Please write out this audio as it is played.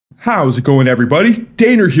How's it going, everybody?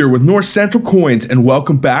 Daner here with North Central Coins, and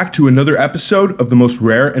welcome back to another episode of the most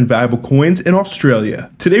rare and valuable coins in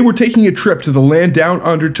Australia. Today we're taking a trip to the land down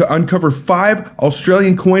under to uncover 5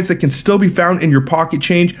 Australian coins that can still be found in your pocket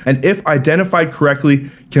change and, if identified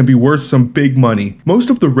correctly, can be worth some big money.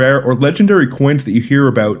 Most of the rare or legendary coins that you hear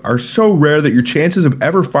about are so rare that your chances of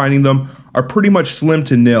ever finding them are pretty much slim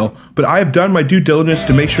to nil, but I have done my due diligence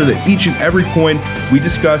to make sure that each and every coin we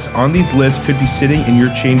discuss on these lists could be sitting in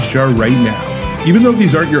your change jar right now. Even though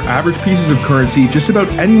these aren't your average pieces of currency, just about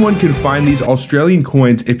anyone can find these Australian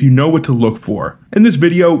coins if you know what to look for. In this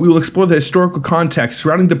video, we will explore the historical context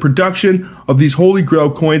surrounding the production of these holy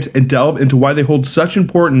grail coins and delve into why they hold such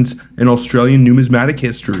importance in Australian numismatic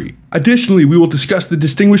history. Additionally, we will discuss the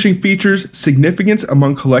distinguishing features, significance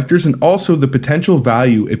among collectors, and also the potential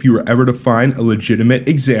value if you were ever to find a legitimate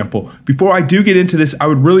example. Before I do get into this, I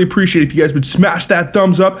would really appreciate if you guys would smash that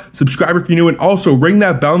thumbs up, subscribe if you're new, and also ring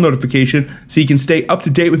that bell notification so you can stay up to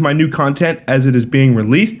date with my new content as it is being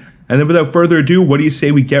released. And then without further ado, what do you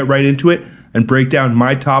say we get right into it and break down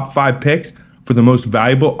my top 5 picks for the most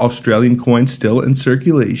valuable Australian coins still in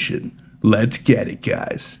circulation? Let's get it,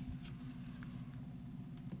 guys.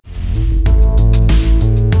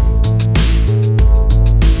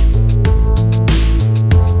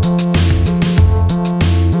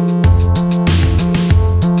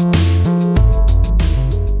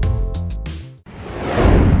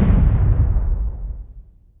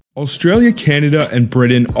 Australia, Canada, and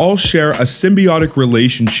Britain all share a symbiotic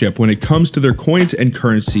relationship when it comes to their coins and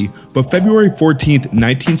currency, but February 14th,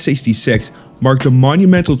 1966 marked a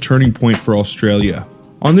monumental turning point for Australia.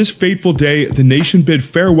 On this fateful day, the nation bid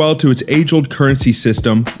farewell to its age-old currency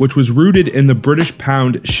system, which was rooted in the British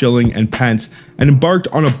pound, shilling, and pence, and embarked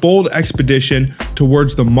on a bold expedition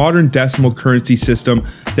towards the modern decimal currency system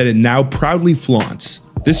that it now proudly flaunts.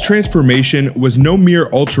 This transformation was no mere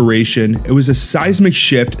alteration, it was a seismic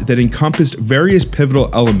shift that encompassed various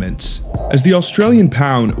pivotal elements. As the Australian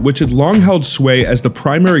pound, which had long held sway as the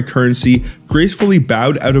primary currency, gracefully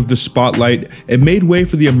bowed out of the spotlight, it made way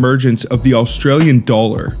for the emergence of the Australian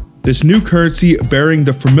dollar. This new currency, bearing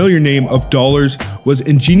the familiar name of dollars, was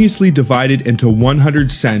ingeniously divided into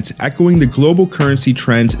 100 cents, echoing the global currency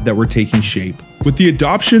trends that were taking shape. With the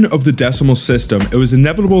adoption of the decimal system, it was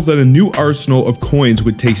inevitable that a new arsenal of coins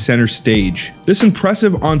would take center stage. This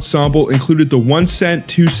impressive ensemble included the 1 cent,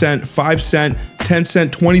 2 cent, 5 cent, 10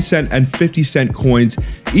 cent, 20 cent, and 50 cent coins,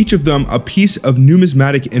 each of them a piece of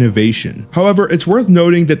numismatic innovation. However, it's worth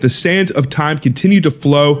noting that the sands of time continued to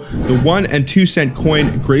flow. The 1 and 2 cent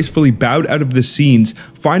coin gracefully bowed out of the scenes,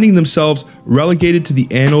 finding themselves relegated to the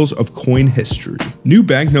annals of coin history. New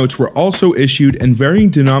banknotes were also issued in varying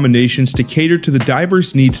denominations to cater to the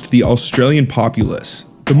diverse needs to the Australian populace.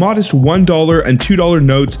 The modest $1 and $2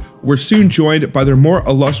 notes were soon joined by their more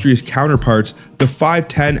illustrious counterparts, the $5,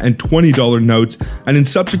 $10, and $20 notes, and in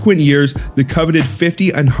subsequent years, the coveted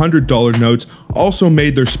 $50 and $100 notes also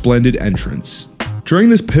made their splendid entrance. During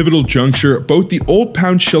this pivotal juncture, both the old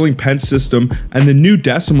pound shilling pence system and the new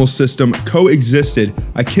decimal system coexisted,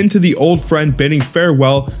 akin to the old friend bidding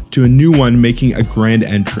farewell to a new one making a grand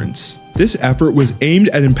entrance. This effort was aimed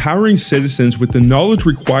at empowering citizens with the knowledge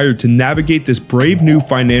required to navigate this brave new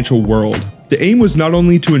financial world. The aim was not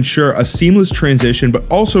only to ensure a seamless transition, but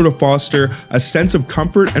also to foster a sense of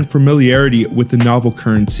comfort and familiarity with the novel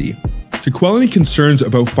currency. To quell any concerns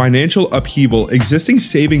about financial upheaval, existing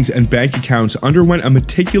savings and bank accounts underwent a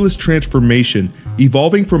meticulous transformation,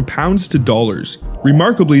 evolving from pounds to dollars.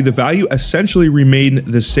 Remarkably, the value essentially remained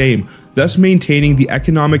the same, thus maintaining the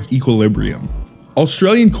economic equilibrium.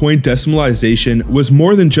 Australian coin decimalisation was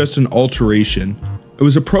more than just an alteration. It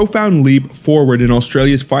was a profound leap forward in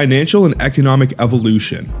Australia's financial and economic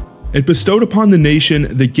evolution. It bestowed upon the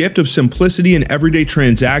nation the gift of simplicity in everyday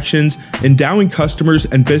transactions, endowing customers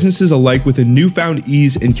and businesses alike with a newfound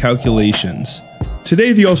ease in calculations.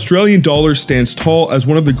 Today, the Australian dollar stands tall as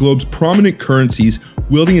one of the globe's prominent currencies,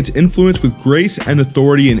 wielding its influence with grace and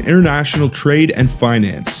authority in international trade and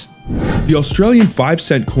finance. The Australian 5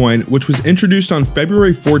 cent coin, which was introduced on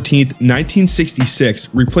February 14,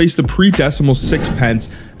 1966, replaced the pre-decimal 6 pence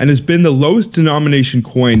and has been the lowest denomination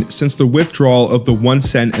coin since the withdrawal of the 1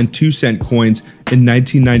 cent and 2 cent coins in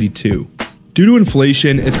 1992. Due to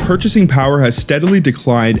inflation, its purchasing power has steadily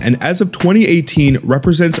declined and as of 2018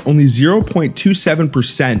 represents only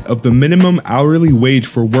 0.27% of the minimum hourly wage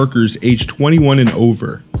for workers aged 21 and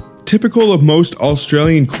over. Typical of most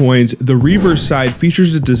Australian coins, the reverse side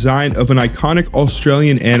features a design of an iconic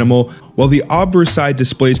Australian animal, while the obverse side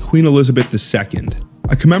displays Queen Elizabeth II.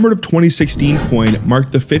 A commemorative 2016 coin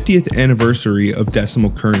marked the 50th anniversary of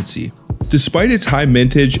decimal currency. Despite its high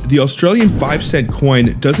mintage, the Australian 5-cent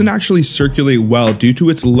coin doesn't actually circulate well due to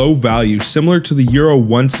its low value, similar to the Euro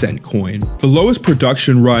 1-cent coin. The lowest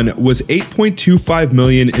production run was 8.25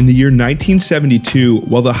 million in the year 1972,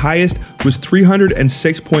 while the highest was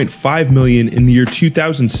 306.5 million in the year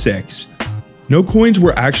 2006. No coins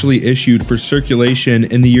were actually issued for circulation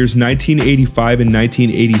in the years 1985 and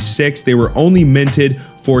 1986. They were only minted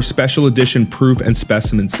for special edition proof and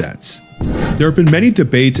specimen sets. There have been many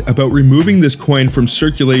debates about removing this coin from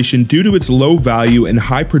circulation due to its low value and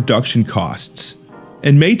high production costs.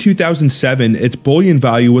 In May 2007, its bullion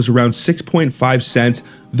value was around 6.5 cents,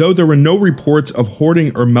 though there were no reports of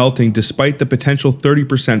hoarding or melting despite the potential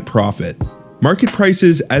 30% profit. Market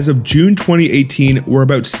prices as of June 2018 were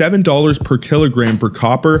about $7 per kilogram for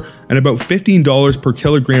copper and about $15 per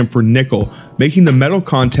kilogram for nickel, making the metal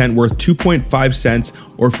content worth 2.5 cents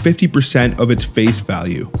or 50% of its face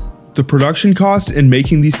value. The production cost in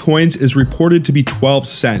making these coins is reported to be 12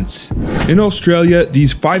 cents. In Australia,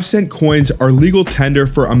 these 5-cent coins are legal tender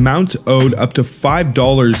for amounts owed up to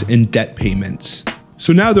 $5 in debt payments.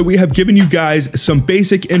 So now that we have given you guys some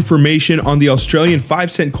basic information on the Australian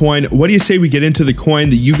 5-cent coin, what do you say we get into the coin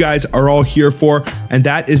that you guys are all here for, and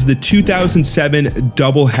that is the 2007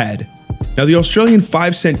 double head. Now, the Australian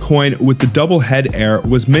 5-cent coin with the double head heir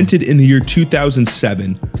was minted in the year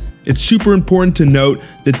 2007. It's super important to note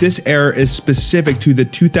that this heir is specific to the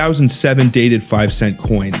 2007 dated 5-cent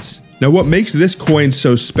coins. Now, what makes this coin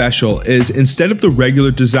so special is instead of the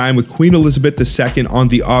regular design with Queen Elizabeth II on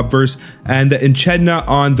the obverse and the Echidna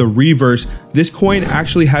on the reverse, this coin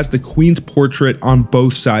actually has the Queen's portrait on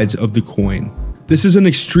both sides of the coin. This is an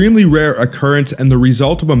extremely rare occurrence and the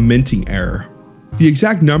result of a minting error. The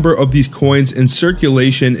exact number of these coins in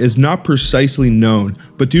circulation is not precisely known,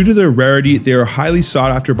 but due to their rarity, they are highly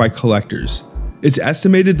sought after by collectors. It's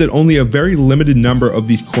estimated that only a very limited number of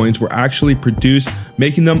these coins were actually produced,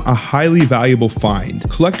 making them a highly valuable find.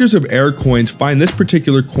 Collectors of heir coins find this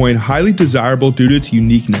particular coin highly desirable due to its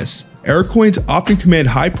uniqueness. Heir coins often command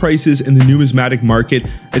high prices in the numismatic market,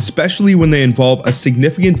 especially when they involve a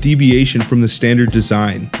significant deviation from the standard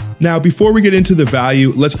design. Now, before we get into the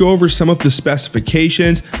value, let's go over some of the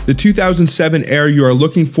specifications. The 2007 heir you are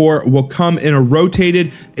looking for will come in a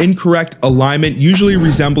rotated, incorrect alignment, usually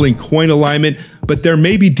resembling coin alignment, but there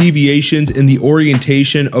may be deviations in the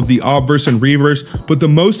orientation of the obverse and reverse, but the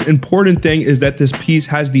most important thing is that this piece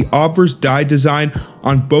has the obverse die design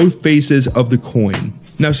on both faces of the coin.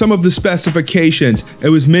 Now, some of the specifications. It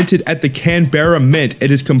was minted at the Canberra Mint.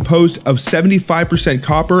 It is composed of 75%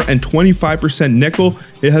 copper and 25% nickel.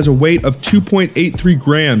 It has a weight of 2.83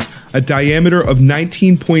 grams, a diameter of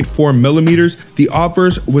 19.4 millimeters. The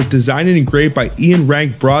obverse was designed and engraved by Ian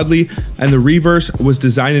Rank Broadley, and the reverse was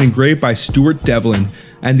designed and engraved by Stuart Devlin,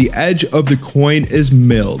 and the edge of the coin is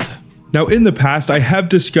milled. Now, in the past, I have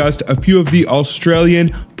discussed a few of the Australian,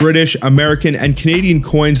 British, American, and Canadian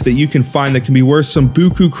coins that you can find that can be worth some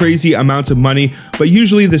buku crazy amounts of money, but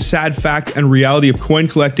usually the sad fact and reality of coin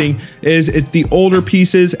collecting is it's the older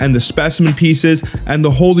pieces and the specimen pieces and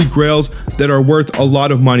the holy grails that are worth a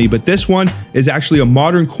lot of money. But this one is actually a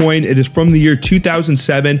modern coin. It is from the year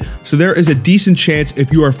 2007, so there is a decent chance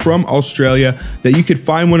if you are from Australia that you could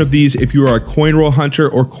find one of these if you are a coin roll hunter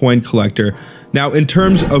or coin collector. Now, in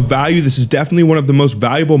terms of value, this is definitely one of the most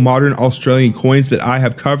valuable modern Australian coins that I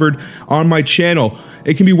have covered on my channel.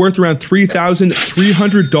 It can be worth around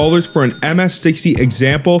 $3,300 for an MS60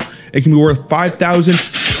 example. It can be worth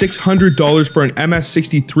 $5,600 for an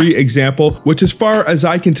MS63 example, which as far as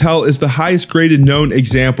I can tell is the highest graded known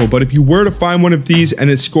example. But if you were to find one of these and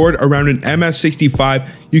it scored around an MS65,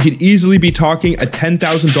 you could easily be talking a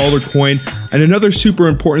 $10,000 coin. And another super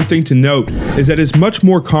important thing to note is that it's much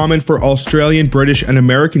more common for Australian, British, and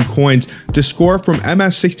American coins to score from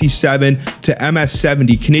MS67 to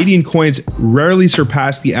MS70. Canadian coins rarely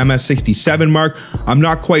surpass the MS67 mark. I'm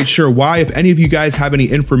not quite sure why. If any of you guys have any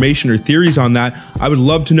information or theories on that, I would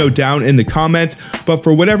love to know down in the comments. But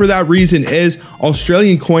for whatever that reason is,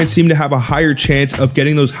 Australian coins seem to have a higher chance of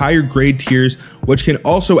getting those higher grade tiers, which can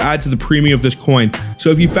also add to the premium of this coin. So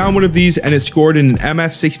if you found one of these and it scored in an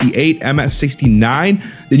MS68,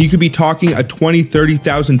 MS69, then you could be talking a $20,000,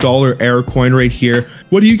 $30,000 heir coin right here.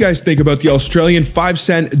 What do you guys think about the Australian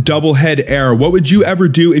 5-cent double head heir? What would you ever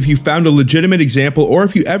do if you found a legitimate example, or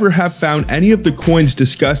if you ever have found any of the coins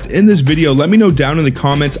discussed in this video? Let me know down in the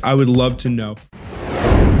comments. I would love to know.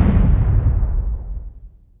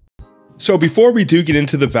 So before we do get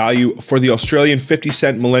into the value for the Australian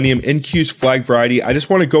 50-cent Millennium Incuse flag variety, I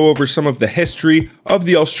just want to go over some of the history of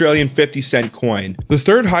the Australian 50-cent coin. The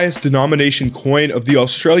third highest denomination coin of the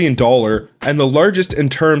Australian dollar and the largest in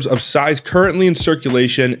terms of size currently in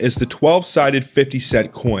circulation is the 12-sided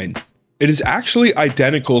 50-cent coin. It is actually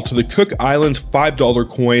identical to the Cook Islands $5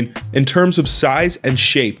 coin in terms of size and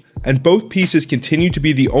shape, and both pieces continue to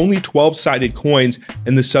be the only 12-sided coins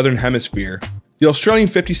in the Southern Hemisphere. The Australian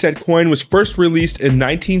 50-cent coin was first released in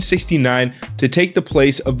 1969 to take the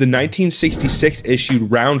place of the 1966 issued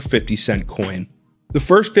round 50-cent coin. The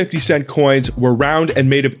first 50-cent coins were round and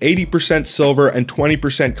made of 80% silver and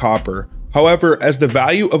 20% copper. However, as the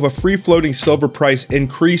value of a free-floating silver price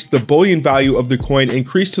increased, the bullion value of the coin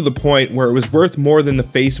increased to the point where it was worth more than the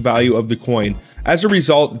face value of the coin. As a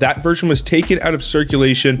result, that version was taken out of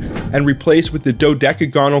circulation and replaced with the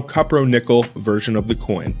dodecagonal cupro-nickel version of the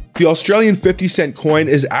coin. The Australian 50-cent coin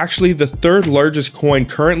is actually the third largest coin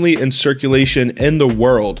currently in circulation in the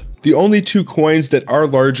world. The only two coins that are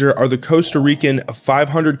larger are the Costa Rican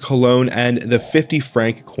 500 cologne and the 50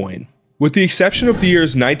 franc coin. With the exception of the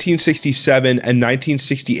years 1967 and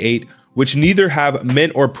 1968, which neither have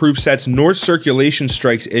mint or proof sets nor circulation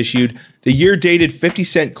strikes issued, the year-dated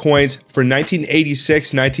 50-cent coins for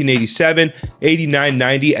 1986, 1987, 89,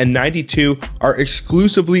 90, and 92 are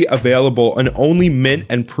exclusively available on only mint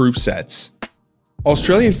and proof sets.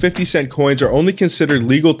 Australian 50-cent coins are only considered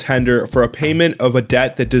legal tender for a payment of a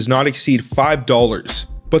debt that does not exceed $5,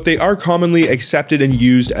 but they are commonly accepted and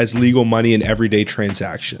used as legal money in everyday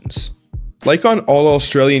transactions. Like on all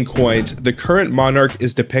Australian coins, the current monarch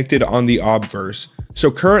is depicted on the obverse. So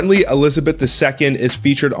currently Elizabeth II is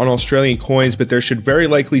featured on Australian coins, but there should very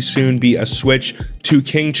likely soon be a switch to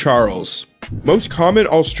King Charles. Most common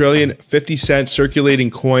Australian 50-cent circulating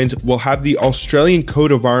coins will have the Australian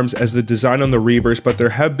coat of arms as the design on the reverse, but there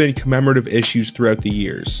have been commemorative issues throughout the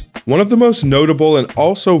years. One of the most notable and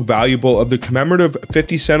also valuable of the commemorative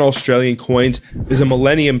 50-cent Australian coins is a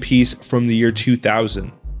Millennium piece from the year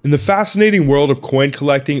 2000. In the fascinating world of coin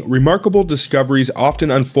collecting, remarkable discoveries often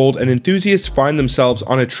unfold and enthusiasts find themselves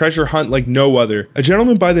on a treasure hunt like no other. A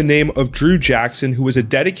gentleman by the name of Drew Jackson, who was a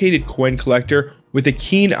dedicated coin collector with a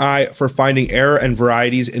keen eye for finding error and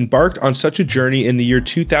varieties, embarked on such a journey in the year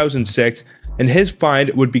 2006, and his find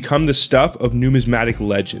would become the stuff of numismatic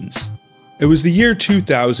legends. It was the year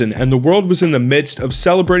 2000, and the world was in the midst of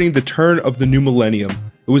celebrating the turn of the new millennium.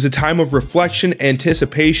 It was a time of reflection,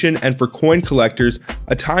 anticipation, and for coin collectors,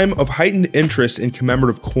 a time of heightened interest in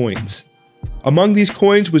commemorative coins. Among these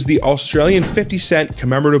coins was the Australian 50-cent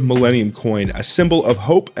commemorative Millennium coin, a symbol of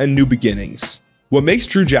hope and new beginnings. What makes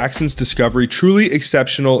Drew Jackson's discovery truly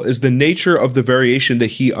exceptional is the nature of the variation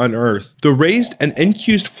that he unearthed. The raised and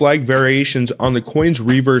incused flag variations on the coin's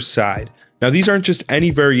reverse side. Now these aren't just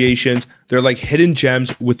any variations, they're like hidden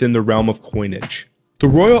gems within the realm of coinage. The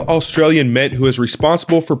Royal Australian Mint, who is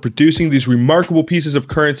responsible for producing these remarkable pieces of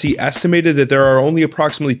currency, estimated that there are only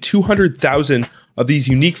approximately 200,000 of these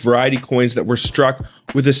unique variety coins that were struck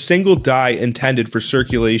with a single die intended for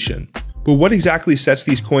circulation. But what exactly sets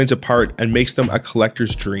these coins apart and makes them a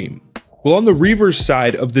collector's dream? Well, on the reverse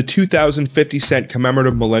side of the 2050-cent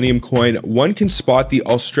commemorative Millennium coin, one can spot the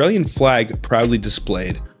Australian flag proudly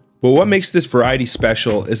displayed. But what makes this variety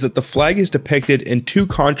special is that the flag is depicted in two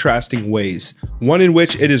contrasting ways, one in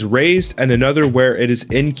which it is raised and another where it is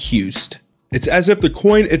incused. It's as if the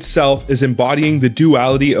coin itself is embodying the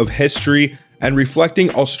duality of history and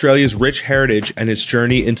reflecting Australia's rich heritage and its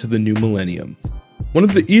journey into the new millennium. One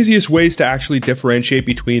of the easiest ways to actually differentiate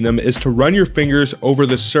between them is to run your fingers over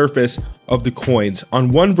the surface of the coins.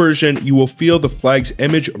 On one version, you will feel the flag's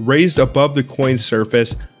image raised above the coin's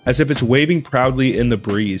surface as if it's waving proudly in the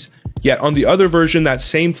breeze. Yet on the other version, that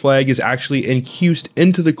same flag is actually incused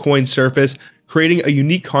into the coin's surface, creating a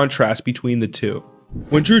unique contrast between the two.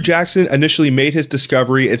 When Drew Jackson initially made his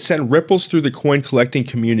discovery, it sent ripples through the coin collecting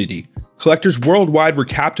community. Collectors worldwide were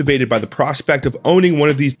captivated by the prospect of owning one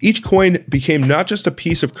of these. Each coin became not just a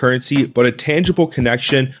piece of currency, but a tangible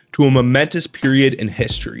connection to a momentous period in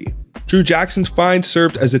history. Drew Jackson's find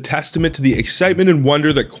served as a testament to the excitement and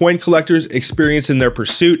wonder that coin collectors experience in their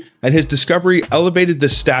pursuit, and his discovery elevated the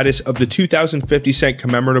status of the 2050-cent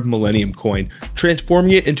commemorative Millennium coin,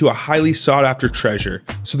 transforming it into a highly sought-after treasure.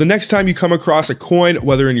 So the next time you come across a coin,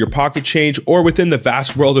 whether in your pocket change or within the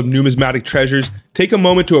vast world of numismatic treasures, Take a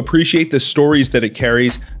moment to appreciate the stories that it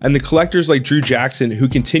carries and the collectors like Drew Jackson who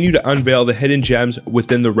continue to unveil the hidden gems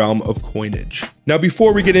within the realm of coinage. Now,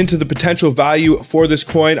 before we get into the potential value for this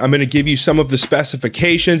coin, I'm going to give you some of the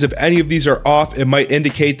specifications. If any of these are off, it might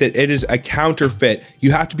indicate that it is a counterfeit.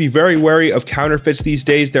 You have to be very wary of counterfeits these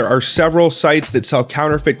days. There are several sites that sell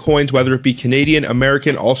counterfeit coins, whether it be Canadian,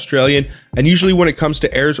 American, Australian, and usually when it comes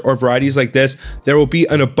to heirs or varieties like this, there will be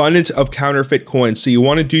an abundance of counterfeit coins. So you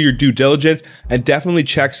want to do your due diligence and definitely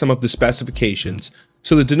check some of the specifications.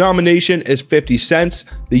 So the denomination is 50 cents.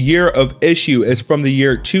 The year of issue is from the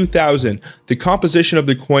year 2000. The composition of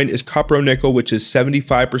the coin is copper-nickel, which is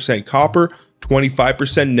 75% copper,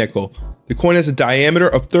 25% nickel. The coin has a diameter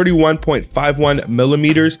of 31.51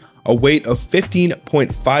 millimeters, a weight of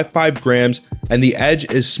 15.55 grams, and the edge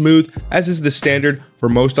is smooth, as is the standard for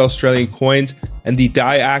most Australian coins, and the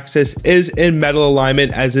die axis is in metal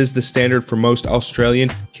alignment, as is the standard for most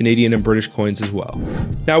Australian, Canadian, and British coins as well.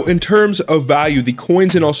 Now, in terms of value, the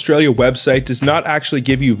Coins in Australia website does not actually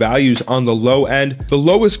give you values on the low end. The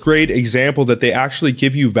lowest grade example that they actually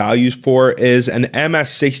give you values for is an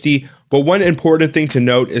MS60. But one important thing to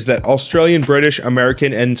note is that Australian, British,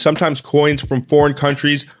 American, and sometimes coins from foreign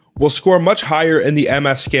countries will score much higher in the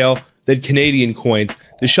MS scale than Canadian coins.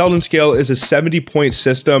 The Sheldon scale is a 70-point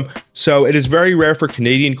system, so it is very rare for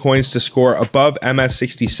Canadian coins to score above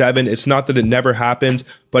MS67. It's not that it never happens,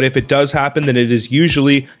 but if it does happen, then it is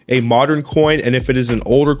usually a modern coin, and if it is an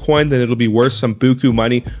older coin, then it'll be worth some buku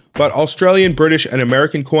money. But Australian, British, and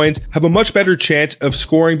American coins have a much better chance of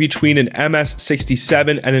scoring between an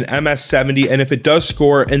MS67 and an MS70, and if it does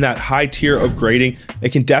score in that high tier of grading,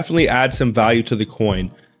 it can definitely add some value to the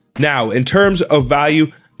coin. Now, in terms of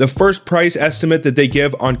value, the first price estimate that they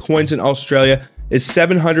give on Coins in Australia is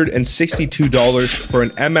 $762 for an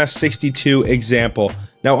MS62 example.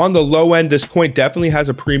 Now, on the low end, this coin definitely has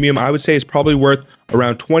a premium. I would say it's probably worth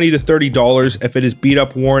around $20 to $30 if it is beat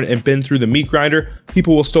up, worn, and been through the meat grinder.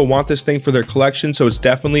 People will still want this thing for their collection, so it's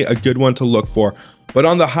definitely a good one to look for. But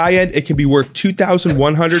on the high end, it can be worth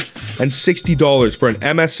 $2,160 for an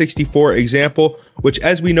MS64 example, which,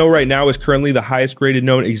 as we know right now, is currently the highest graded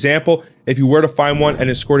known example. If you were to find one and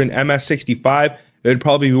it scored an MS65, it would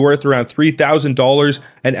probably be worth around $3,000.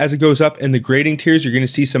 And as it goes up in the grading tiers, you're going to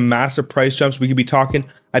see some massive price jumps. We could be talking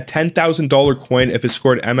a $10,000 coin if it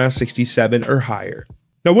scored MS67 or higher.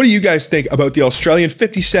 Now, what do you guys think about the Australian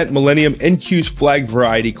 50-cent Millennium Incuse flag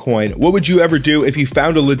variety coin? What would you ever do if you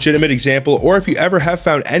found a legitimate example, or if you ever have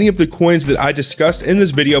found any of the coins that I discussed in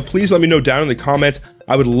this video? Please let me know down in the comments.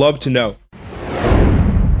 I would love to know.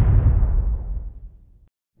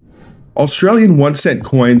 Australian 1-cent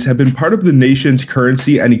coins have been part of the nation's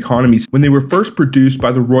currency and economy when they were first produced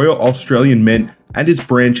by the Royal Australian Mint and its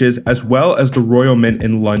branches, as well as the Royal Mint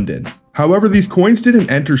in London. However, these coins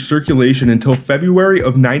didn't enter circulation until February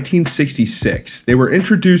of 1966. They were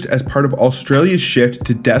introduced as part of Australia's shift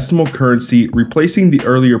to decimal currency, replacing the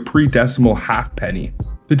earlier pre-decimal halfpenny.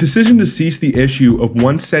 The decision to cease the issue of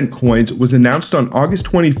 1-cent coins was announced on August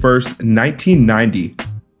 21st, 1990.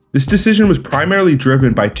 This decision was primarily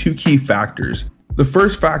driven by two key factors. The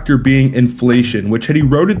first factor being inflation, which had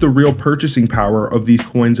eroded the real purchasing power of these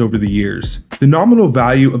coins over the years. The nominal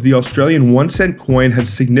value of the Australian 1-cent coin had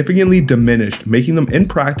significantly diminished, making them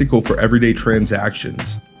impractical for everyday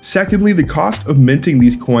transactions. Secondly, the cost of minting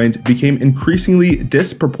these coins became increasingly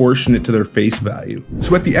disproportionate to their face value.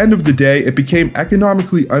 So at the end of the day, it became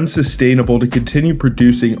economically unsustainable to continue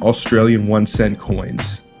producing Australian 1-cent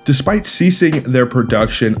coins. Despite ceasing their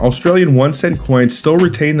production, Australian 1-cent coins still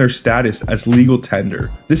retain their status as legal tender.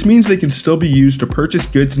 This means they can still be used to purchase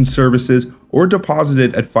goods and services or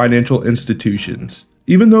deposited at financial institutions.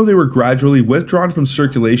 Even though they were gradually withdrawn from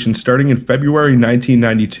circulation starting in February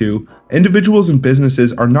 1992, individuals and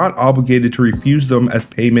businesses are not obligated to refuse them as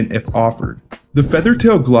payment if offered. The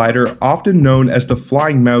feathertail glider, often known as the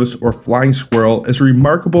flying mouse or flying squirrel, is a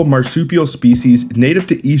remarkable marsupial species native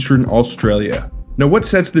to eastern Australia. Now, what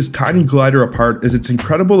sets this tiny glider apart is its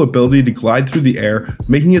incredible ability to glide through the air,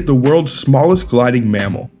 making it the world's smallest gliding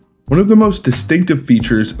mammal. One of the most distinctive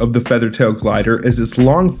features of the feathertail glider is its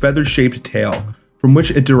long feather-shaped tail, from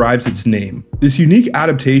which it derives its name. This unique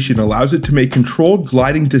adaptation allows it to make controlled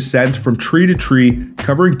gliding descents from tree to tree,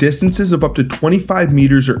 covering distances of up to 25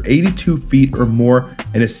 meters or 82 feet or more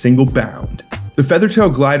in a single bound. The feathertail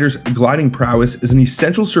glider's gliding prowess is an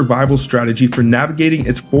essential survival strategy for navigating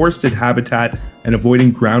its forested habitat and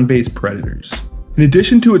avoiding ground-based predators. In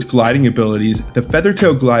addition to its gliding abilities, the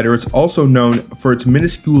feathertail glider is also known for its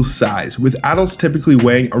minuscule size, with adults typically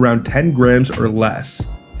weighing around 10 grams or less.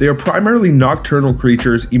 They are primarily nocturnal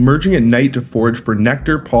creatures, emerging at night to forage for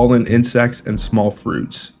nectar, pollen, insects, and small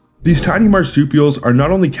fruits. These tiny marsupials are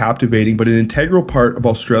not only captivating but an integral part of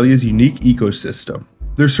Australia's unique ecosystem.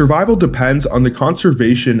 Their survival depends on the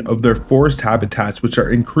conservation of their forest habitats, which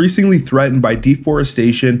are increasingly threatened by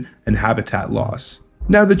deforestation and habitat loss.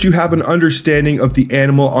 Now that you have an understanding of the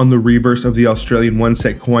animal on the reverse of the Australian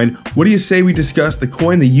 1-cent coin, what do you say we discuss the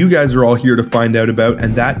coin that you guys are all here to find out about,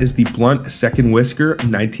 and that is the blunt second whisker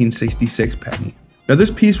 1966 penny. Now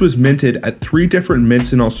this piece was minted at 3 different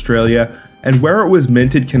mints in Australia, and where it was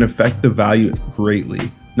minted can affect the value greatly.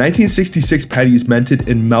 1966 pennies minted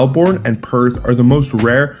in Melbourne and Perth are the most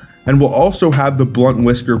rare and will also have the blunt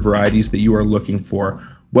whisker varieties that you are looking for.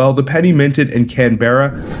 Well, the penny minted in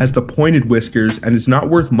Canberra has the pointed whiskers and is not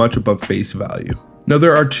worth much above face value. Now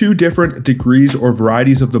there are 2 different degrees or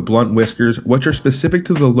varieties of the blunt whiskers which are specific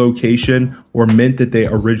to the location or mint that they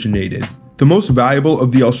originated. The most valuable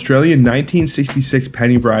of the Australian 1966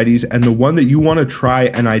 penny varieties, and the one that you want to try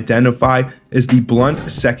and identify, is the blunt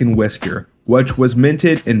second whisker, which was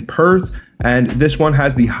minted in Perth, and this one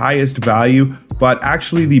has the highest value, but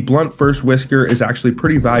actually the blunt first whisker is actually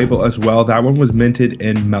pretty valuable as well. That one was minted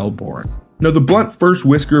in Melbourne. Now the blunt first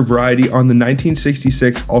whisker variety on the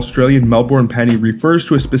 1966 Australian Melbourne penny refers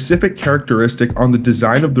to a specific characteristic on the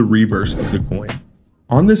design of the reverse of the coin.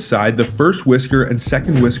 On this side, the first whisker and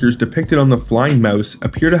second whiskers depicted on the flying mouse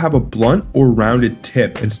appear to have a blunt or rounded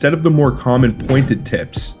tip instead of the more common pointed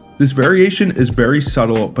tips. This variation is very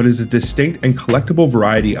subtle but is a distinct and collectible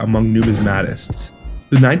variety among numismatists.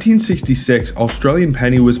 The 1966 Australian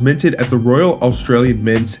penny was minted at the Royal Australian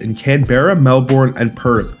Mints in Canberra, Melbourne and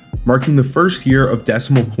Perth, marking the first year of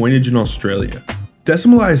decimal coinage in Australia.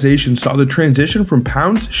 Decimalisation saw the transition from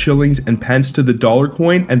pounds, shillings and pence to the dollar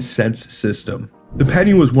coin and cents system. The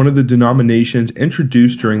penny was one of the denominations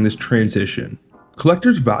introduced during this transition.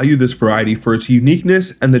 Collectors value this variety for its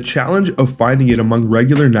uniqueness and the challenge of finding it among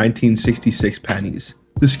regular 1966 pennies.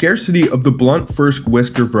 The scarcity of the blunt first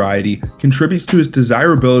whisker variety contributes to its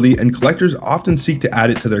desirability, and collectors often seek to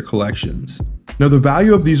add it to their collections. Now the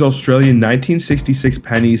value of these Australian 1966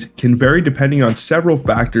 pennies can vary depending on several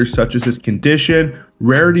factors such as its condition,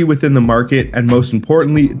 rarity within the market, and most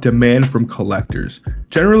importantly, demand from collectors.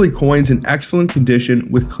 Generally, coins in excellent condition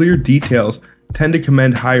with clear details tend to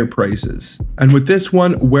command higher prices. And with this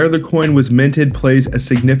one, where the coin was minted plays a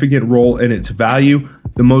significant role in its value.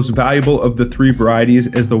 The most valuable of the 3 varieties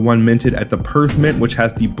is the one minted at the Perth Mint, which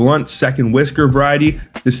has the blunt second whisker variety.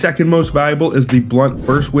 The second most valuable is the blunt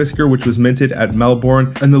first whisker, which was minted at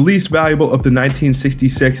Melbourne. And the least valuable of the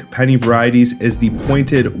 1966 penny varieties is the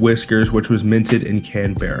pointed whiskers, which was minted in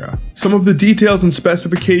Canberra. Some of the details and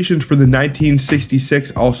specifications for the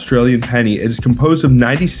 1966 Australian penny: it is composed of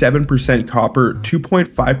 97% copper,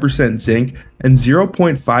 2.5% zinc, and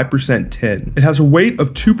 0.5% tin. It has a weight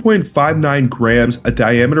of 2.59 grams, a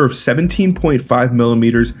diameter of 17.5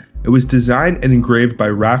 millimeters. It was designed and engraved by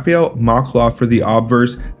Raphael Mocklaw for the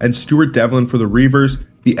obverse and Stuart Devlin for the reverse.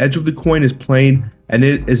 The edge of the coin is plain, and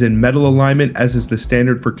it is in metal alignment, as is the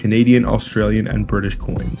standard for Canadian, Australian, and British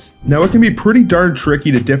coins. Now it can be pretty darn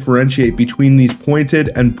tricky to differentiate between these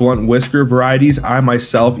pointed and blunt whisker varieties. I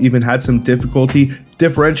myself even had some difficulty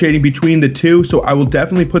differentiating between the two, so I will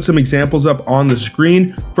definitely put some examples up on the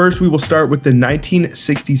screen. First, we will start with the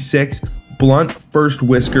 1966 blunt first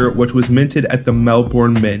whisker, which was minted at the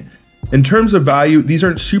Melbourne Mint. In terms of value, these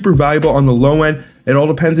aren't super valuable on the low end. It all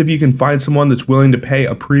depends if you can find someone that's willing to pay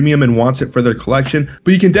a premium and wants it for their collection,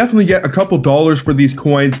 but you can definitely get a couple dollars for these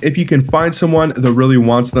coins if you can find someone that really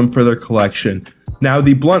wants them for their collection. Now,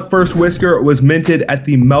 the blunt first whisker was minted at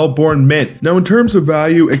the Melbourne Mint. Now, in terms of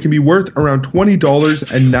value, it can be worth around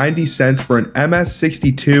 $20.90 for an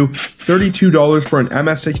MS62, $32 for an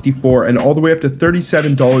MS64, and all the way up to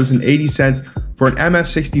 $37.80 for an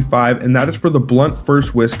MS65, and that is for the blunt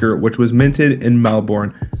first whisker, which was minted in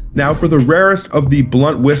Melbourne. Now, for the rarest of the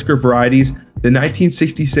blunt whisker varieties, the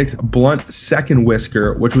 1966 blunt second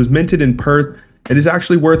whisker, which was minted in Perth, it is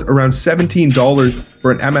actually worth around $17 for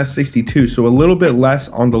an MS62, so a little bit less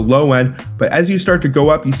on the low end, but as you start to go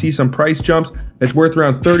up, you see some price jumps. It's worth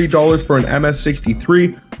around $30 for an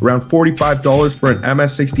MS63, around $45 for an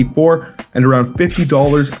MS64, and around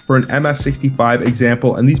 $50 for an MS65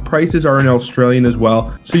 example, and these prices are in Australian as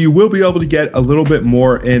well, so you will be able to get a little bit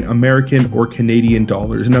more in American or Canadian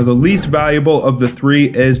dollars. Now, the least valuable of the three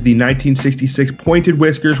is the 1966 pointed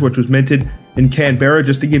whiskers, which was minted in Canberra.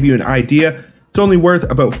 Just to give you an idea, it's only worth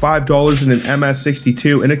about $5 in an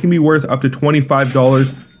MS62, and it can be worth up to $25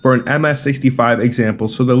 for an MS65 example.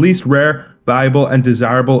 So the least rare, valuable, and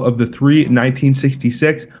desirable of the three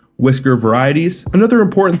 1966 Whisker varieties. Another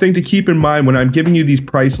important thing to keep in mind when I'm giving you these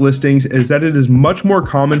price listings is that it is much more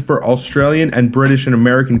common for Australian and British and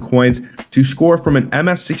American coins to score from an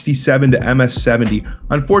MS67 to MS70.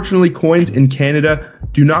 Unfortunately, coins in Canada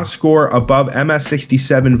do not score above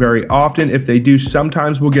MS67 very often. If they do,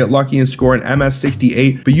 sometimes we'll get lucky and score an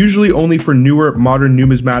MS68, but usually only for newer modern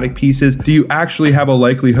numismatic pieces do you actually have a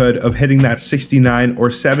likelihood of hitting that 69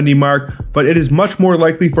 or 70 mark, but it is much more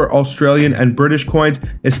likely for Australian and British coins,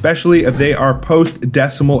 especially if they are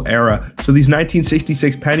post-decimal era. So these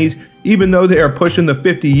 1966 pennies, even though they are pushing the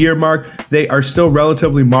 50-year mark, they are still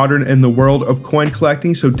relatively modern in the world of coin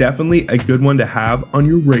collecting, so definitely a good one to have on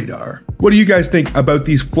your radar. What do you guys think about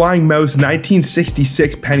these Flying Mouse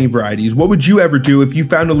 1966 penny varieties? What would you ever do if you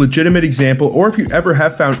found a legitimate example, or if you ever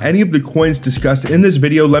have found any of the coins discussed in this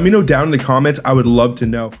video? Let me know down in the comments. I would love to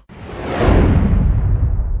know.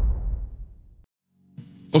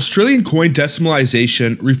 Australian coin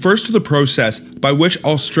decimalisation refers to the process by which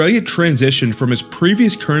Australia transitioned from its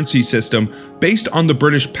previous currency system based on the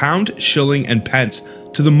British pound, shilling, and pence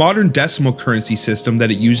to the modern decimal currency system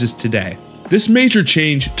that it uses today. This major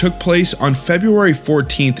change took place on February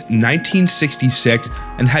 14, 1966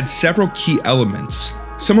 and had several key elements.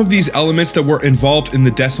 Some of these elements that were involved in the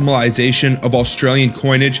decimalisation of Australian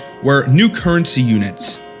coinage were new currency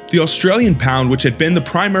units. The Australian pound, which had been the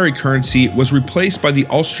primary currency, was replaced by the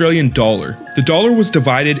Australian dollar. The dollar was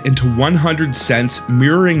divided into 100 cents,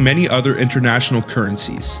 mirroring many other international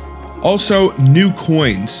currencies. Also, new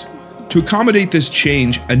coins. To accommodate this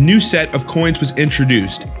change, a new set of coins was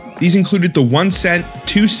introduced. These included the 1 cent,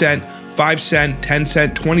 2 cent, 5 cent, 10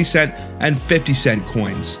 cent, 20 cent, and 50 cent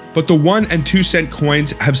coins. But the 1 and 2 cent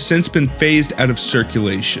coins have since been phased out of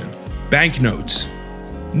circulation. Banknotes.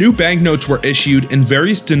 New banknotes were issued in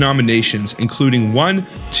various denominations, including 1,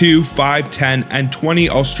 2, 5, 10, and 20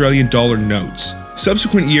 Australian dollar notes.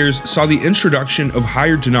 Subsequent years saw the introduction of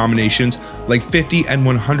higher denominations like $50 and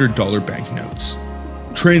 $100 banknotes.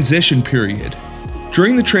 Transition period.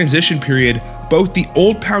 During the transition period, both the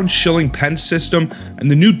old pound shilling pence system and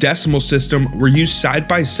the new decimal system were used side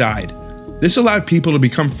by side. This allowed people to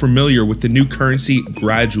become familiar with the new currency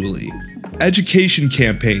gradually. Education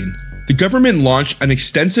campaign. The government launched an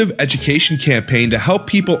extensive education campaign to help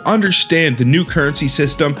people understand the new currency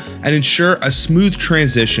system and ensure a smooth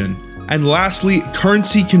transition. And lastly,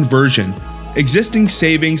 currency conversion. Existing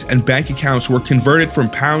savings and bank accounts were converted from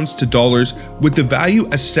pounds to dollars, with the value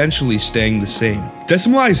essentially staying the same.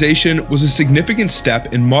 Decimalisation was a significant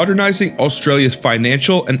step in modernizing Australia's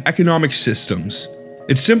financial and economic systems.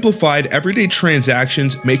 It simplified everyday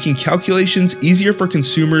transactions, making calculations easier for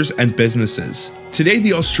consumers and businesses. Today,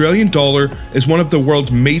 the Australian dollar is one of the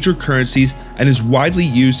world's major currencies and is widely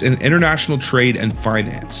used in international trade and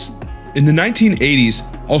finance. In the 1980s,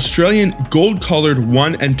 Australian gold-coloured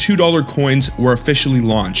 $1 and $2 coins were officially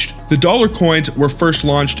launched. The dollar coins were first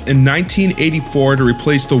launched in 1984 to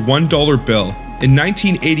replace the $1 bill. In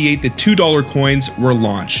 1988, the $2 coins were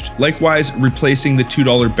launched, likewise replacing the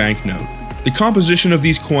 $2 banknote. The composition of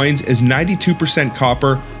these coins is 92%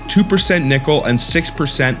 copper, 2% nickel, and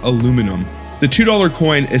 6% aluminum. The $2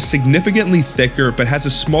 coin is significantly thicker but has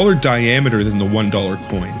a smaller diameter than the $1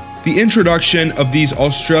 coin. The introduction of these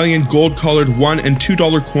Australian gold-coloured $1 and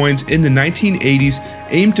 $2 coins in the 1980s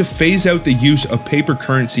aimed to phase out the use of paper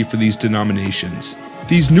currency for these denominations.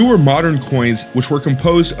 These newer modern coins, which were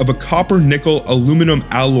composed of a copper-nickel aluminum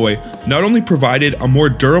alloy, not only provided a more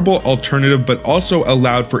durable alternative but also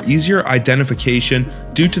allowed for easier identification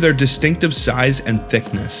due to their distinctive size and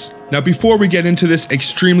thickness. Now, before we get into this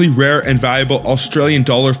extremely rare and valuable Australian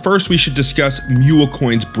dollar, first we should discuss Mule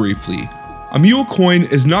coins briefly. A Mule coin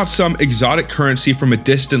is not some exotic currency from a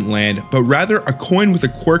distant land, but rather a coin with a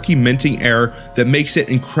quirky minting error that makes it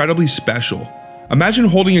incredibly special. Imagine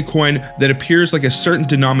holding a coin that appears like a certain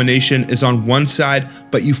denomination is on one side,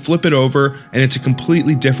 but you flip it over and it's a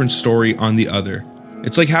completely different story on the other.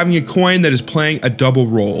 It's like having a coin that is playing a double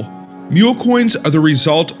role. Mule coins are the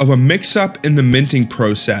result of a mix-up in the minting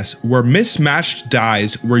process, where mismatched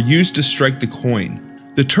dies were used to strike the coin.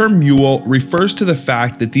 The term mule refers to the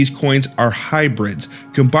fact that these coins are hybrids,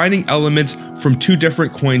 combining elements from two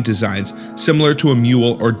different coin designs, similar to a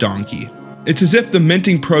mule or donkey. It's as if the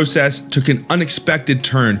minting process took an unexpected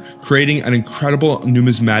turn, creating an incredible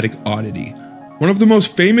numismatic oddity. One of the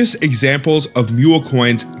most famous examples of Mule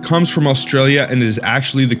coins comes from Australia, and it is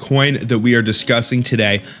actually the coin that we are discussing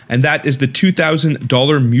today, and that is the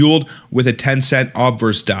 $2,000 Muled with a 10-cent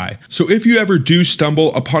obverse die. So if you ever do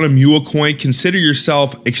stumble upon a Mule coin, consider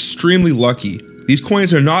yourself extremely lucky. These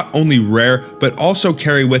coins are not only rare, but also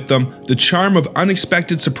carry with them the charm of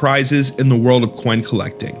unexpected surprises in the world of coin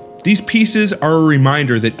collecting. These pieces are a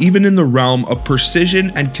reminder that even in the realm of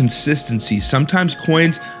precision and consistency, sometimes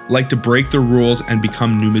coins like to break the rules and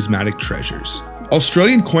become numismatic treasures.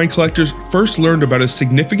 Australian coin collectors first learned about a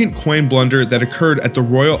significant coin blunder that occurred at the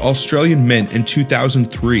Royal Australian Mint in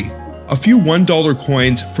 2003. A few $1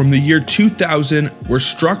 coins from the year 2000 were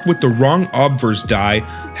struck with the wrong obverse die,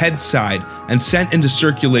 head side, and sent into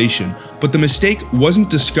circulation, but the mistake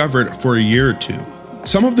wasn't discovered for a year or two.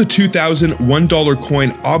 Some of the 2000 $1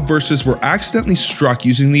 coin obverses were accidentally struck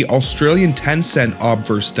using the Australian 10-cent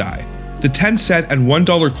obverse die. The 10-cent and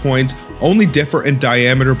 $1 coins only differ in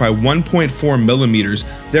diameter by 1.4 millimeters,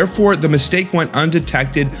 therefore the mistake went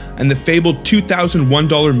undetected and the fabled 2000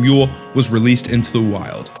 $1 Mule was released into the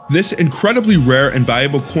wild. This incredibly rare and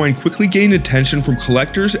valuable coin quickly gained attention from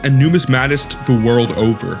collectors and numismatists the world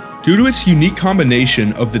over. Due to its unique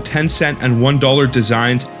combination of the 10-cent and $1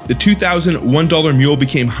 designs, the 2000 $1 Mule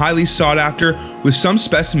became highly sought after, with some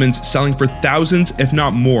specimens selling for thousands if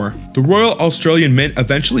not more. The Royal Australian Mint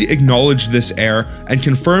eventually acknowledged this error and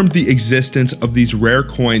confirmed the existence of these rare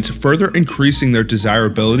coins, further increasing their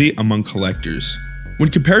desirability among collectors. When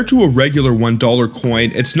compared to a regular $1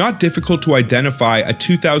 coin, it's not difficult to identify a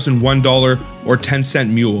 2000 $1 or 10-cent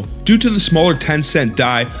Mule. Due to the smaller 10-cent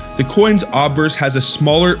die, the coin's obverse has a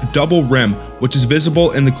smaller double rim, which is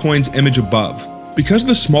visible in the coin's image above. Because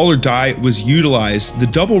the smaller die was utilized, the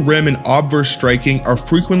double rim and obverse striking are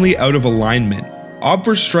frequently out of alignment.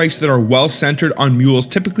 Obverse strikes that are well centered on mules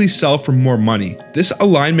typically sell for more money. This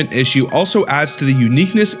alignment issue also adds to the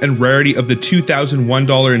uniqueness and rarity of the 2000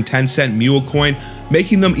 $1 and 10-cent Mule coin,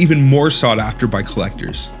 making them even more sought after by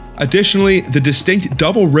collectors. Additionally, the distinct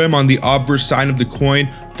double rim on the obverse side of the coin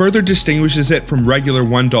further distinguishes it from regular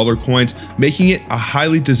 $1 coins, making it a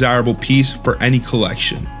highly desirable piece for any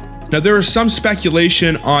collection. Now, there is some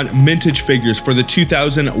speculation on mintage figures for the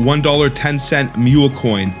 2000 $1 10-cent Mule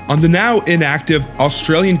coin. On the now inactive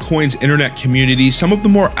Australian Coins internet community, some of the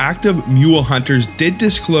more active Mule hunters did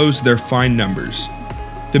disclose their find numbers.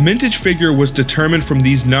 The mintage figure was determined from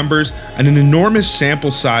these numbers and an enormous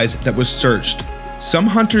sample size that was searched. Some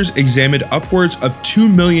hunters examined upwards of 2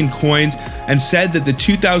 million coins and said that the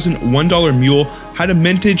 2000 $1 Mule had a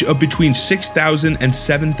mintage of between 6,000 and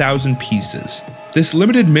 7,000 pieces. This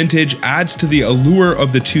limited mintage adds to the allure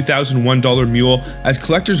of the 2000 $1 Mule, as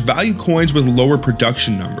collectors value coins with lower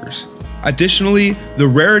production numbers. Additionally, the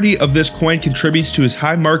rarity of this coin contributes to its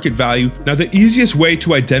high market value. Now, the easiest way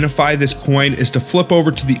to identify this coin is to flip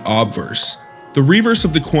over to the obverse. The reverse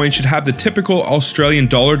of the coin should have the typical Australian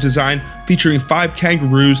dollar design featuring 5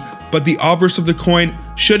 kangaroos, but the obverse of the coin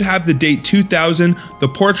should have the date 2000, the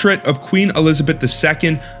portrait of Queen Elizabeth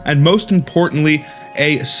II, and most importantly,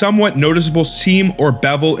 a somewhat noticeable seam or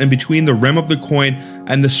bevel in between the rim of the coin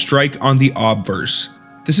and the strike on the obverse.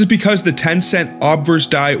 This is because the 10-cent obverse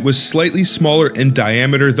die was slightly smaller in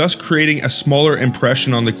diameter, thus creating a smaller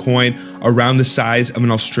impression on the coin around the size of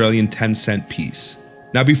an Australian 10-cent piece.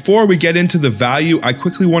 Now, before we get into the value, I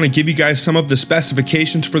quickly want to give you guys some of the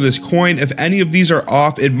specifications for this coin. If any of these are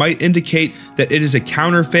off, it might indicate that it is a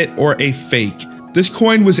counterfeit or a fake. This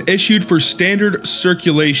coin was issued for standard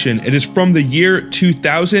circulation. It is from the year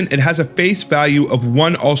 2000. It has a face value of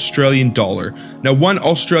 $1 Australian dollar. Now, $1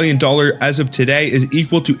 Australian dollar as of today is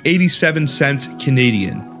equal to 87 cents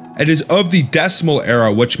Canadian. It is of the decimal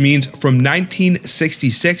era, which means from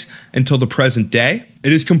 1966 until the present day.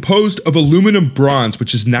 It is composed of aluminum bronze,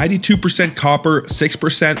 which is 92% copper,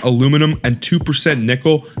 6% aluminum, and 2%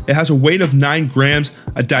 nickel. It has a weight of 9 grams,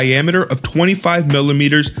 a diameter of 25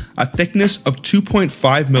 millimeters, a thickness of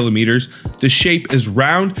 2.5 millimeters. The shape is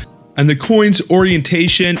round, and the coin's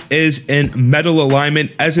orientation is in metal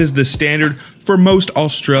alignment, as is the standard for most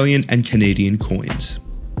Australian and Canadian coins.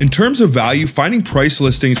 In terms of value, finding price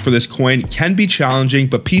listings for this coin can be challenging,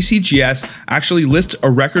 but PCGS actually lists a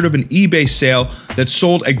record of an eBay sale that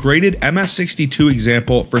sold a graded MS62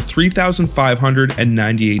 example for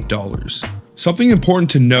 $3,598. Something important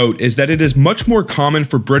to note is that it is much more common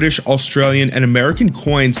for British, Australian, and American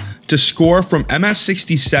coins to score from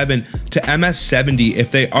MS67 to MS70 if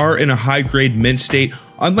they are in a high-grade mint state,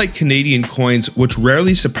 unlike Canadian coins, which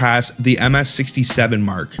rarely surpass the MS67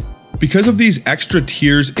 mark. Because of these extra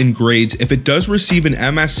tiers in grades, if it does receive an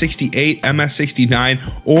MS68, MS69,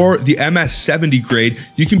 or the MS70 grade,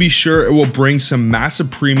 you can be sure it will bring some massive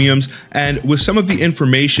premiums. And with some of the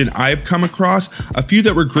information I have come across, a few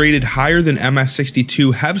that were graded higher than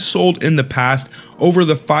MS62 have sold in the past over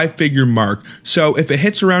the 5-figure mark. So if it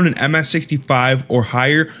hits around an MS65 or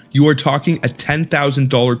higher, you are talking a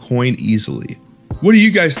 $10,000 coin easily. What do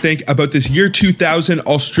you guys think about this year 2000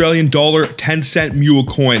 Australian dollar 10-cent Mule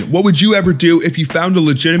coin? What would you ever do if you found a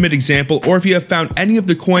legitimate example, or if you have found any of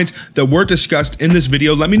the coins that were discussed in this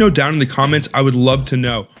video? Let me know down in the comments. I would love to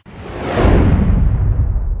know.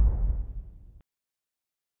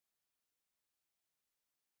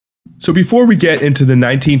 So before we get into the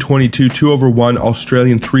 1922 2/1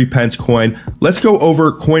 Australian 3p coin, let's go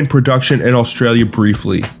over coin production in Australia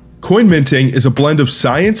briefly. Coin minting is a blend of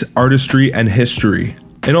science, artistry, and history.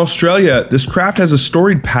 In Australia, this craft has a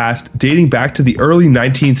storied past dating back to the early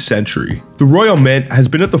 19th century. The Royal Mint has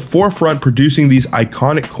been at the forefront producing these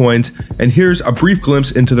iconic coins, and here's a brief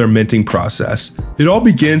glimpse into their minting process. It all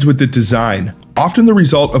begins with the design. Often the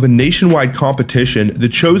result of a nationwide competition, the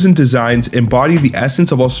chosen designs embody the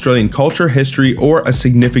essence of Australian culture, history, or a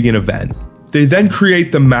significant event. They then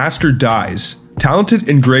create the master dies. Talented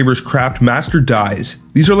engravers craft master dies.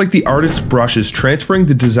 These are like the artist's brushes transferring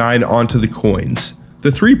the design onto the coins. The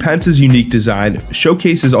 3p's unique design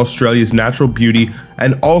showcases Australia's natural beauty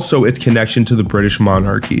and also its connection to the British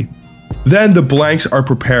monarchy. Then the blanks are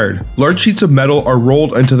prepared. Large sheets of metal are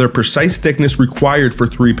rolled into their precise thickness required for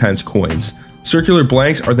 3p coins. Circular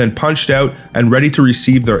blanks are then punched out and ready to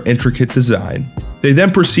receive their intricate design. They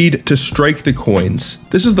then proceed to strike the coins.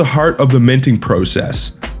 This is the heart of the minting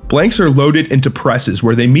process. Blanks are loaded into presses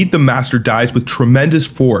where they meet the master dies with tremendous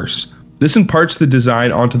force. This imparts the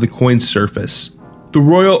design onto the coin's surface. The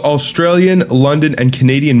Royal Australian, London, and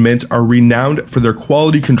Canadian mints are renowned for their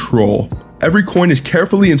quality control. Every coin is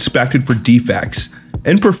carefully inspected for defects.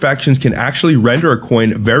 Imperfections can actually render a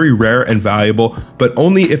coin very rare and valuable, but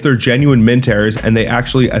only if they're genuine mint errors and they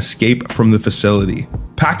actually escape from the facility.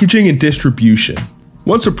 Packaging and distribution.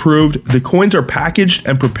 Once approved, the coins are packaged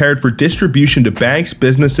and prepared for distribution to banks,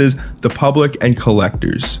 businesses, the public, and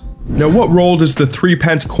collectors. Now, what role does the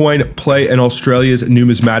 3p coin play in Australia's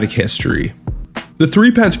numismatic history? The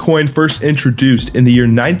 3p coin, first introduced in the year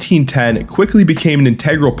 1910, quickly became an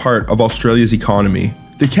integral part of Australia's economy.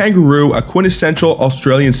 The kangaroo, a quintessential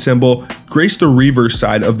Australian symbol, graced the reverse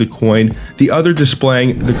side of the coin, the other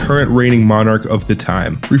displaying the current reigning monarch of the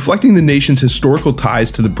time, reflecting the nation's historical ties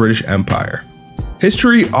to the British Empire.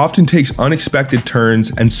 History often takes unexpected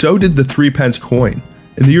turns, and so did the 3p coin.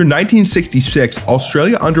 In the year 1966,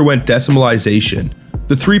 Australia underwent decimalization.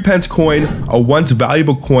 The 3p coin, a once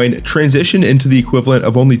valuable coin, transitioned into the equivalent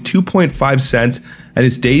of only 2.5 cents, and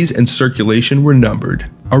its days in circulation were numbered.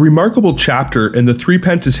 A remarkable chapter in the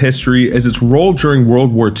 3p's history is its role during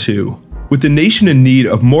World War II. With the nation in need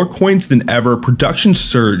of more coins than ever, production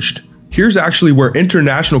surged. Here's actually where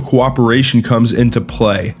international cooperation comes into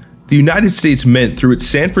play. The United States Mint, through its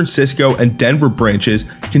San Francisco and Denver branches,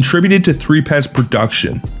 contributed to 3p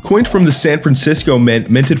production. Coins from the San Francisco Mint,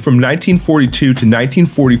 minted from 1942 to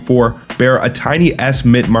 1944, bear a tiny S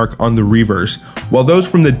mint mark on the reverse, while those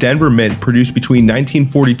from the Denver Mint, produced between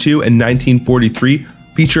 1942 and 1943,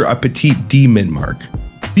 feature a petite D mint mark.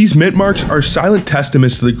 These mint marks are silent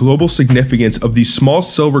testaments to the global significance of these small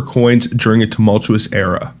silver coins during a tumultuous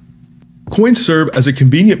era. Coins serve as a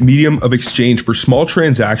convenient medium of exchange for small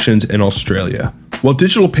transactions in Australia. While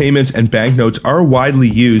digital payments and banknotes are widely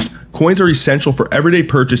used, coins are essential for everyday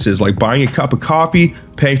purchases like buying a cup of coffee,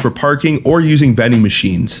 paying for parking, or using vending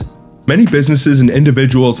machines. Many businesses and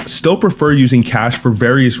individuals still prefer using cash for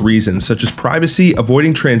various reasons, such as privacy,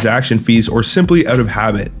 avoiding transaction fees, or simply out of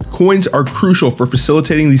habit. Coins are crucial for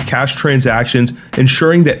facilitating these cash transactions,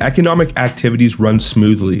 ensuring that economic activities run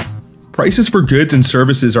smoothly. Prices for goods and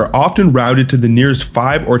services are often rounded to the nearest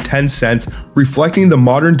 5 or 10 cents, reflecting the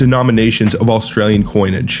modern denominations of Australian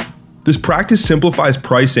coinage. This practice simplifies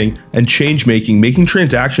pricing and change-making, making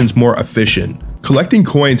transactions more efficient. Collecting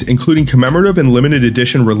coins, including commemorative and limited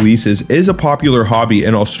edition releases, is a popular hobby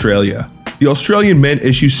in Australia. The Australian Mint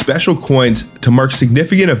issues special coins to mark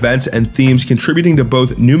significant events and themes, contributing to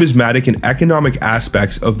both numismatic and economic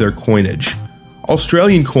aspects of their coinage.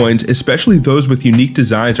 Australian coins, especially those with unique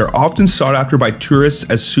designs, are often sought after by tourists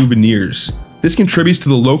as souvenirs. This contributes to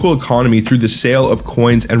the local economy through the sale of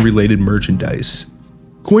coins and related merchandise.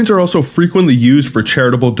 Coins are also frequently used for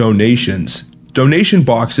charitable donations. Donation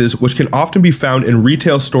boxes, which can often be found in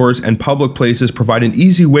retail stores and public places, provide an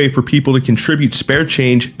easy way for people to contribute spare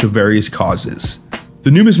change to various causes.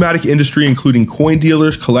 The numismatic industry, including coin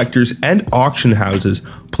dealers, collectors, and auction houses,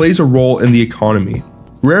 plays a role in the economy.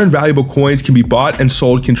 Rare and valuable coins can be bought and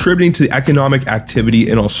sold, contributing to the economic activity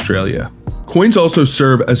in Australia. Coins also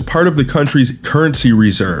serve as part of the country's currency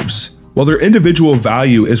reserves. While their individual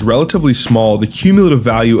value is relatively small, the cumulative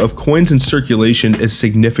value of coins in circulation is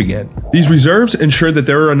significant. These reserves ensure that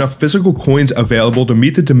there are enough physical coins available to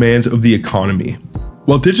meet the demands of the economy.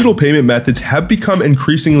 While digital payment methods have become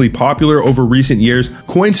increasingly popular over recent years,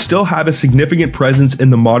 coins still have a significant presence in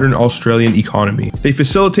the modern Australian economy. They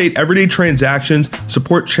facilitate everyday transactions,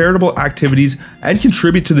 support charitable activities, and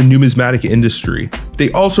contribute to the numismatic industry. They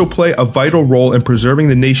also play a vital role in preserving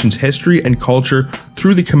the nation's history and culture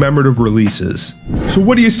through the commemorative releases. So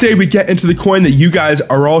what do you say we get into the coin that you guys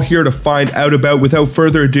are all here to find out about? Without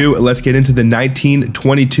further ado, let's get into the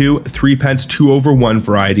 1922 3p 2/1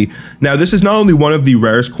 variety. Now, this is not only one of the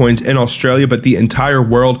rarest coins in Australia, but the entire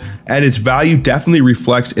world, and its value definitely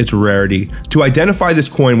reflects its rarity. To identify this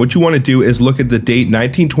coin, what you want to do is look at the date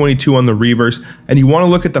 1922 on the reverse, and you want to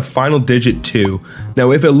look at the final digit 2.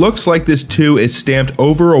 Now, if it looks like this 2 is stamped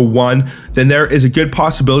over a 1, then there is a good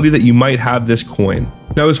possibility that you might have this coin.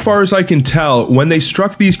 Now, as far as I can tell, when they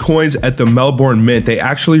struck these coins at the Melbourne Mint, they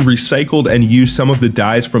actually recycled and used some of the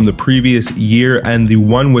dies from the previous year, and the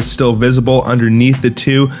 1 was still visible underneath the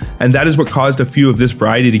 2, and that is what caused a few of this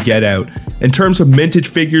variety to get out. In terms of mintage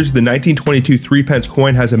figures, the 1922 3p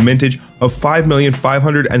coin has a mintage of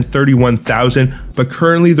 5,531,000, but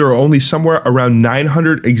currently there are only somewhere around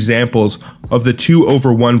 900 examples of the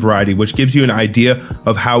 2/1 variety, which gives you an idea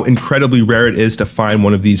of how incredibly rare it is to find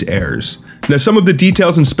one of these heirs. Now, some of the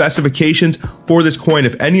details and specifications for this coin,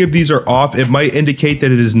 if any of these are off, it might indicate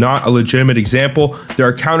that it is not a legitimate example. There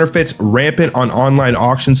are counterfeits rampant on online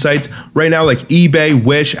auction sites right now, like eBay,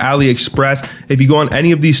 Wish, AliExpress. If you go on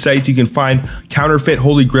any of these sites, you can find counterfeit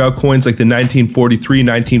Holy Grail coins like the 1943,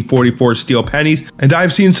 1944 steel pennies. And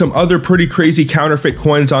I've seen some other pretty crazy counterfeit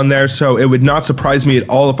coins on there, so it would not surprise me at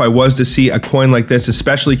all if I was to see a coin like this,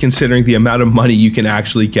 especially considering the amount of money you can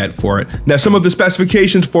actually get for it. Now, some of the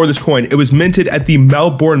specifications for this coin: it was minted at the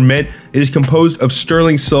Melbourne Mint. It is composed of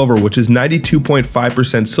sterling silver, which is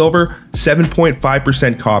 92.5% silver,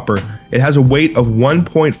 7.5% copper. It has a weight of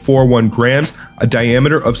 1.41 grams, a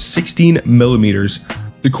diameter of 16 millimeters.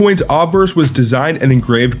 The coin's obverse was designed and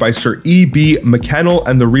engraved by Sir E.B. McKennell,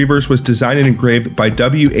 and the reverse was designed and engraved by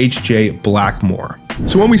W.H.J. Blackmore.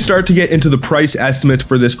 So when we start to get into the price estimates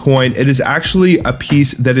for this coin, it is actually a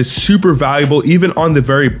piece that is super valuable. Even on the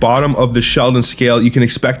very bottom of the Sheldon scale, you can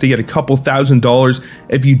expect to get a couple $1,000s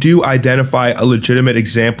if you do identify a legitimate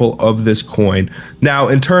example of this coin. Now,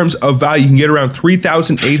 in terms of value, you can get around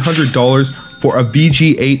 $3,800 for a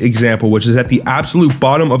VG8 example, which is at the absolute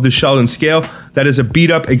bottom of the Sheldon scale. That is a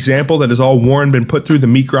beat up example that is all worn, been put through the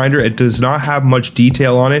meat grinder. It does not have much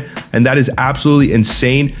detail on it, and that is absolutely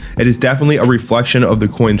insane. It is definitely a reflection of the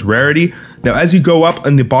coin's rarity. Now, as you go up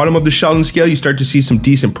on the bottom of the Sheldon scale, you start to see some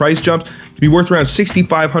decent price jumps. It can be worth around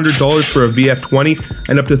 $6,500 for a VF20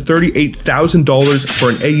 and up to $38,000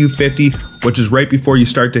 for an AU50, which is right before you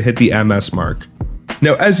start to hit the MS mark.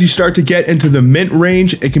 Now, as you start to get into the mint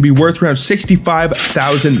range, it can be worth around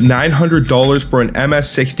 $65,900 for an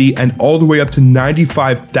MS60 and all the way up to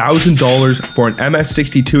 $95,000 for an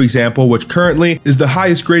MS62 example, which currently is the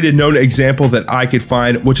highest graded known example that I could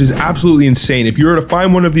find, which is absolutely insane. If you were to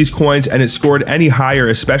find one of these coins and it scored any higher,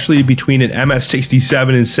 especially between an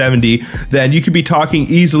MS67 and 70, then you could be talking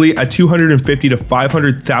easily a $250,000 to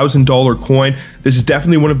 $500,000 coin. This is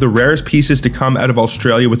definitely one of the rarest pieces to come out of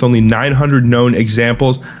Australia, with only 900 known examples,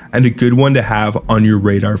 and a good one to have on your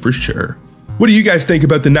radar for sure. What do you guys think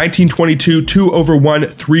about the 1922 2/1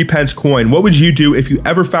 3p coin? What would you do if you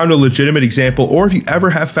ever found a legitimate example, or if you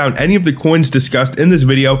ever have found any of the coins discussed in this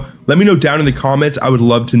video? Let me know down in the comments. I would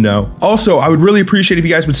love to know. Also, I would really appreciate if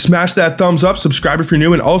you guys would smash that thumbs up, subscribe if you're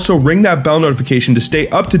new, and also ring that bell notification to stay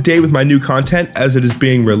up to date with my new content as it is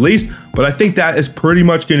being released. But I think that is pretty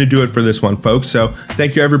much going to do it for this one, folks. So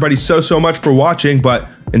thank you everybody so much for watching, but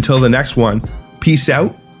until the next one, peace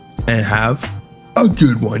out and have a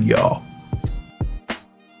good one, y'all.